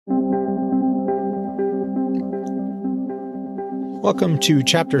Welcome to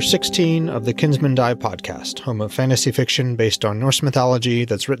Chapter 16 of the Kinsmen Die Podcast, home of fantasy fiction based on Norse mythology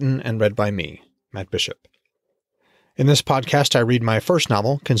that's written and read by me, Matt Bishop. In this podcast, I read my first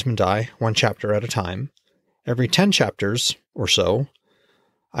novel, Kinsmen Die, one chapter at a time. Every 10 chapters, or so,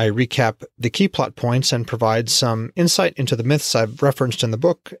 I recap the key plot points and provide some insight into the myths I've referenced in the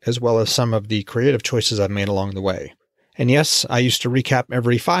book, as well as some of the creative choices I've made along the way. And yes, I used to recap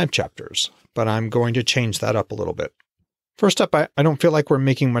every 5 chapters, but I'm going to change that up a little bit. First up, I don't feel like we're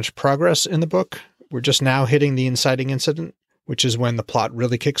making much progress in the book. We're just now hitting the inciting incident, which is when the plot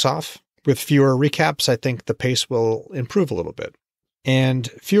really kicks off. With fewer recaps, I think the pace will improve a little bit. And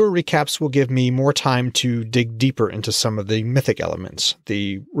fewer recaps will give me more time to dig deeper into some of the mythic elements.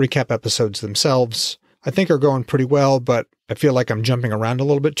 The recap episodes themselves, I think, are going pretty well, but I feel like I'm jumping around a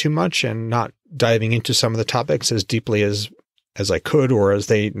little bit too much and not diving into some of the topics as deeply as I could or as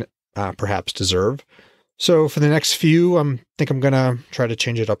they perhaps deserve. So for the next few, I think I'm going to try to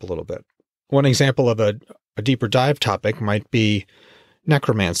change it up a little bit. One example of a deeper dive topic might be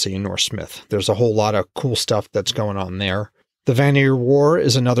necromancy in Norse myth. There's a whole lot of cool stuff that's going on there. The Vanir War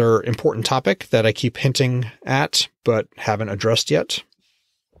is another important topic that I keep hinting at, but haven't addressed yet.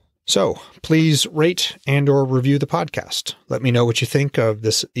 So please rate and or review the podcast. Let me know what you think of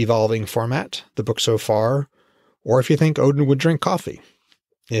this evolving format, the book so far, or if you think Odin would drink coffee,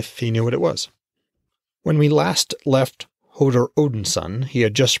 if he knew what it was. When we last left Hodr Odinsson, he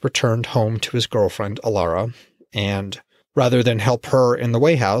had just returned home to his girlfriend, Alara, and rather than help her in the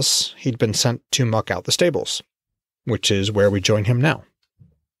way house, he'd been sent to muck out the stables, which is where we join him now.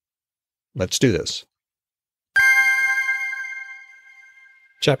 Let's do this.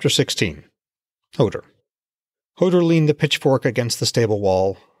 Chapter 16. Hodr. Hodr leaned the pitchfork against the stable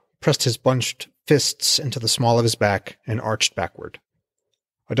wall, pressed his bunched fists into the small of his back, and arched backward.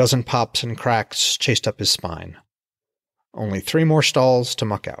 A dozen pops and cracks chased up his spine. Only 3 more stalls to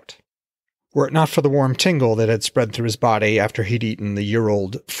muck out. Were it not for the warm tingle that had spread through his body after he'd eaten the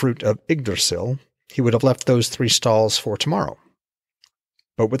year-old fruit of Yggdrasil, he would have left those 3 stalls for tomorrow.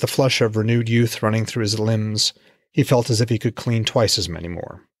 But with the flush of renewed youth running through his limbs, he felt as if he could clean twice as many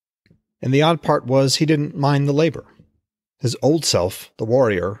more. And the odd part was he didn't mind the labor. His old self, the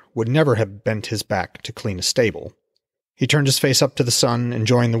warrior, would never have bent his back to clean a stable. He turned his face up to the sun,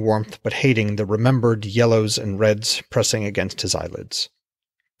 enjoying the warmth, but hating the remembered yellows and reds pressing against his eyelids.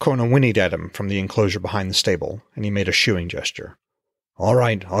 Kona whinnied at him from the enclosure behind the stable, and he made a shooing gesture. "All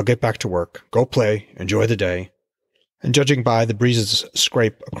right, I'll get back to work. Go play. Enjoy the day." And judging by the breeze's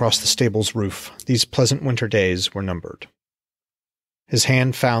scrape across the stable's roof, these pleasant winter days were numbered. His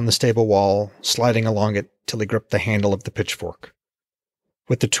hand found the stable wall, sliding along it till he gripped the handle of the pitchfork.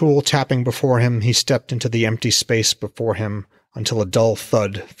 With the tool tapping before him, he stepped into the empty space before him until a dull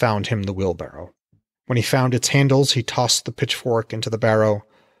thud found him the wheelbarrow. When he found its handles, he tossed the pitchfork into the barrow,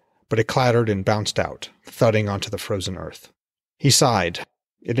 but it clattered and bounced out, thudding onto the frozen earth. He sighed.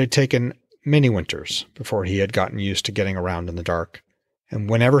 It had taken many winters before he had gotten used to getting around in the dark, and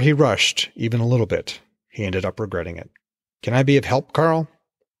whenever he rushed, even a little bit, he ended up regretting it. "Can I be of help, Carl?"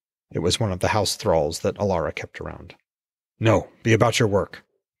 It was one of the house thralls that Alara kept around. "No, be about your work."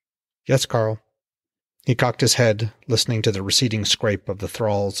 "Yes, Carl." He cocked his head, listening to the receding scrape of the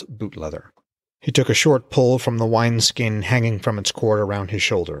thrall's boot leather. He took a short pull from the wineskin hanging from its cord around his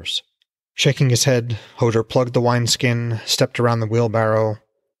shoulders. Shaking his head, Hodr plugged the wineskin, stepped around the wheelbarrow,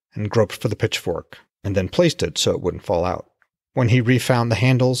 and groped for the pitchfork, and then placed it so it wouldn't fall out. When he refound the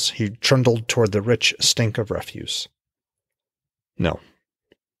handles, he trundled toward the rich stink of refuse. No,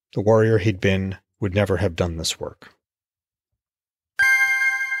 the warrior he'd been would never have done this work.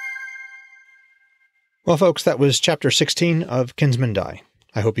 Well, folks, that was Chapter 16 of Kinsmen Die.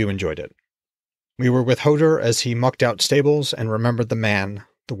 I hope you enjoyed it. We were with Hodr as he mucked out stables and remembered the man,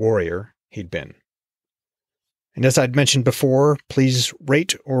 the warrior, he'd been. And as I'd mentioned before, please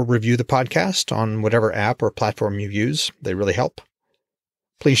rate or review the podcast on whatever app or platform you use. They really help.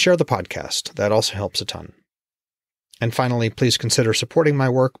 Please share the podcast. That also helps a ton. And finally, please consider supporting my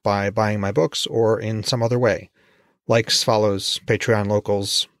work by buying my books or in some other way. Likes, follows, Patreon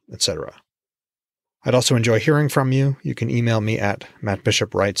locals, etc. I'd also enjoy hearing from you. You can email me at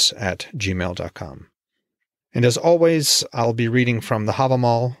mattbishopwrites@gmail.com. And as always, I'll be reading from the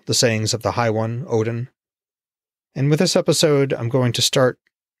Havamal, the sayings of the High One, Odin. And with this episode, I'm going to start,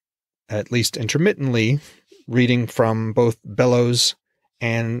 at least intermittently, reading from both Bellows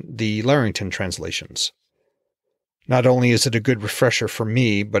and the Larrington translations. Not only is it a good refresher for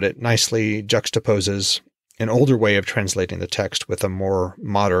me, but it nicely juxtaposes an older way of translating the text with a more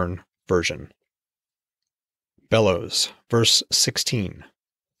modern version. Bellows, verse 16.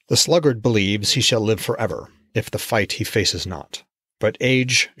 The sluggard believes he shall live forever, if the fight he faces not. but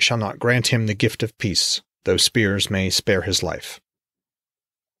age shall not grant him the gift of peace, though spears may spare his life.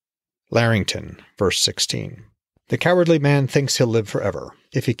 Larrington, verse 16. The cowardly man thinks he'll live forever,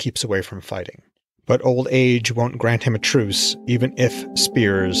 if he keeps away from fighting. But old age won't grant him a truce, even if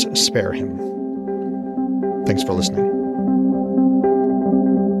spears spare him. Thanks for listening.